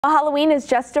Halloween is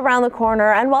just around the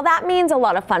corner, and while that means a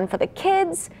lot of fun for the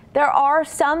kids, there are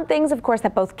some things, of course,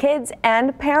 that both kids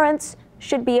and parents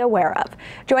should be aware of.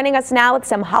 Joining us now with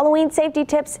some Halloween safety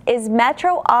tips is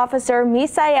Metro Officer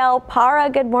Misael Para.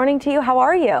 Good morning to you. How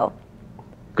are you?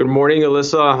 Good morning,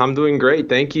 Alyssa. I'm doing great.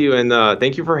 Thank you. And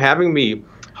thank you for having me.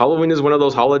 Halloween is one of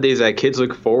those holidays that kids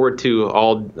look forward to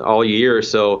all year.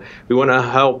 So we want to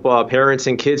help parents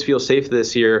and kids feel safe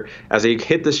this year as they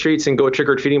hit the streets and go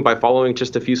trick-or-treating by following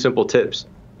just a few simple tips.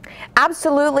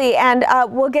 Absolutely, and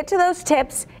we'll get to those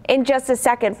tips in just a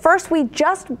second. First, we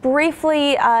just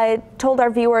briefly told our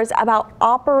viewers about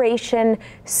Operation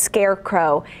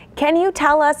Scarecrow. Can you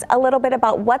tell us a little bit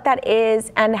about what that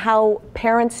is and how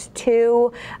parents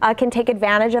too can take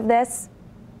advantage of this?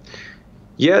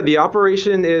 Yeah, the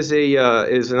operation is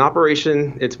an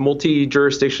operation. It's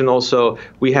multi-jurisdictional. So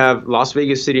we have Las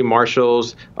Vegas City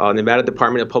Marshals, Nevada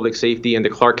Department of Public Safety, and the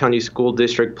Clark County School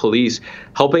District Police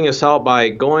helping us out by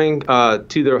going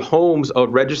to their homes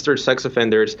of registered sex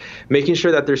offenders, making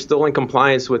sure that they're still in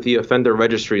compliance with the offender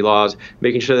registry laws,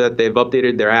 making sure that they've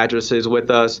updated their addresses with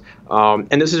us.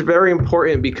 And this is very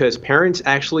important because parents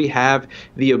actually have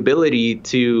the ability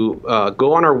to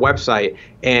go on our website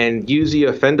and use the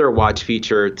offender watch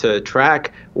feature to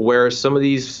track where some of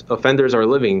these offenders are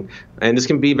living. And this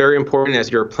can be very important as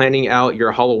you're planning out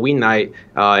your Halloween night,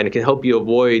 and it can help you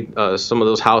avoid some of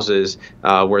those houses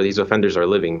where these offenders are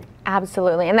living.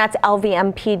 Absolutely, and that's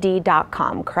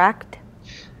LVMPD.com, correct?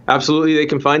 Absolutely, they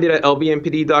can find it at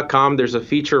LVMPD.com. There's a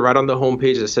feature right on the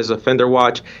homepage that says Offender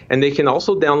Watch, and they can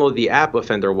also download the app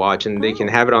Offender Watch, and they can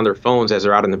have it on their phones as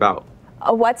they're out and about.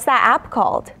 What's that app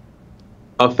called?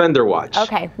 Offender Watch.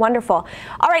 Okay, wonderful.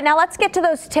 All right, now let's get to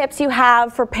those tips you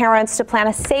have for parents to plan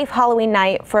a safe Halloween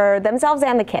night for themselves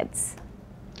and the kids.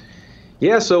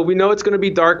 Yeah, so we know it's going to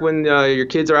be dark when your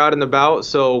kids are out and about.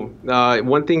 So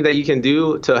one thing that you can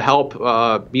do to help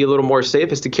be a little more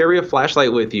safe is to carry a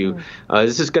flashlight with you.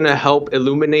 This is going to help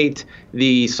illuminate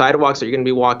the sidewalks that you're going to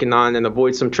be walking on and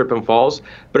avoid some trip and falls.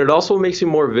 But it also makes you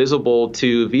more visible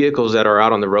to vehicles that are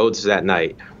out on the roads that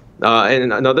night.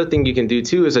 And another thing you can do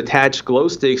too is attach glow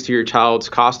sticks to your child's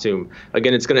costume.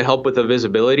 Again, it's going to help with the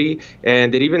visibility,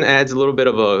 and it even adds a little bit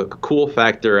of a cool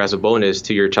factor as a bonus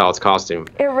to your child's costume.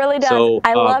 It really does. So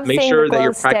I love make seeing sure the glow that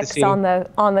you're sticks practicing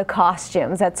on the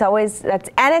costumes. It's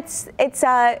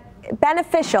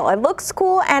beneficial. It looks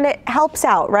cool and it helps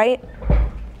out, right?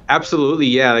 Absolutely,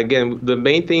 yeah. Again, the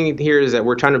main thing here is that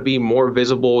we're trying to be more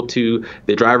visible to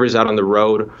the drivers out on the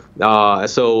road.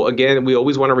 So again, we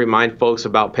always want to remind folks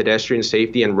about pedestrian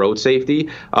safety and road safety.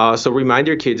 So remind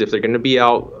your kids if they're going to be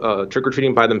out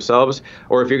trick-or-treating by themselves,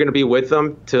 or if you're going to be with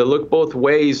them, to look both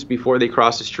ways before they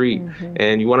cross the street.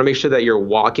 And you want to make sure that you're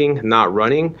walking, not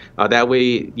running. That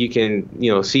way you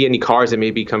can, see any cars that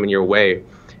may be coming your way.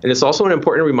 And it's also an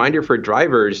important reminder for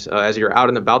drivers as you're out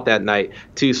and about that night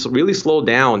to really slow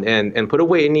down and put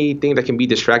away anything that can be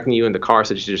distracting you in the car,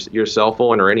 such as your cell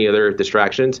phone or any other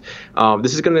distractions.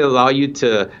 This is going to allow you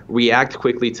to react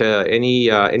quickly to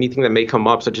anything that may come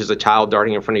up, such as a child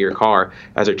darting in front of your car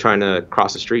as they're trying to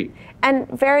cross the street. And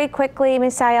very quickly,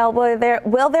 Misael,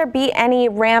 will there be any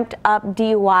ramped up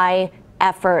DUI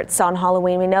efforts on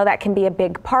Halloween? We know that can be a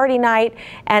big party night,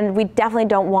 and we definitely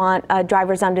don't want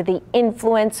drivers under the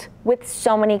influence with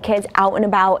so many kids out and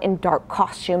about in dark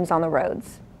costumes on the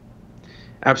roads.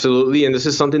 Absolutely, and this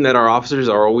is something that our officers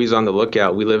are always on the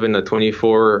lookout. We live in a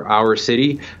 24-hour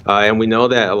city, and we know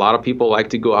that a lot of people like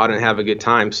to go out and have a good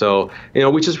time. So,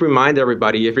 we just remind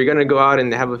everybody, if you're going to go out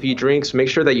and have a few drinks, make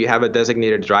sure that you have a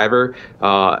designated driver,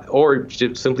 or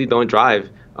just simply don't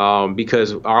drive.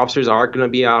 Because our officers are going to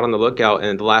be out on the lookout,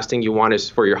 and the last thing you want is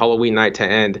for your Halloween night to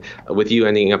end with you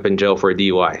ending up in jail for a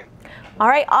DUI. All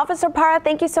right, Officer Para,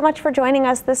 thank you so much for joining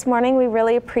us this morning. We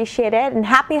really appreciate it, and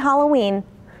happy Halloween.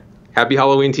 Happy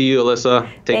Halloween to you, Alyssa.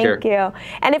 Take care. Thank you.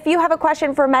 And if you have a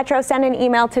question for Metro, send an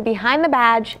email to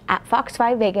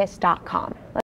behindthebadge@fox5vegas.com.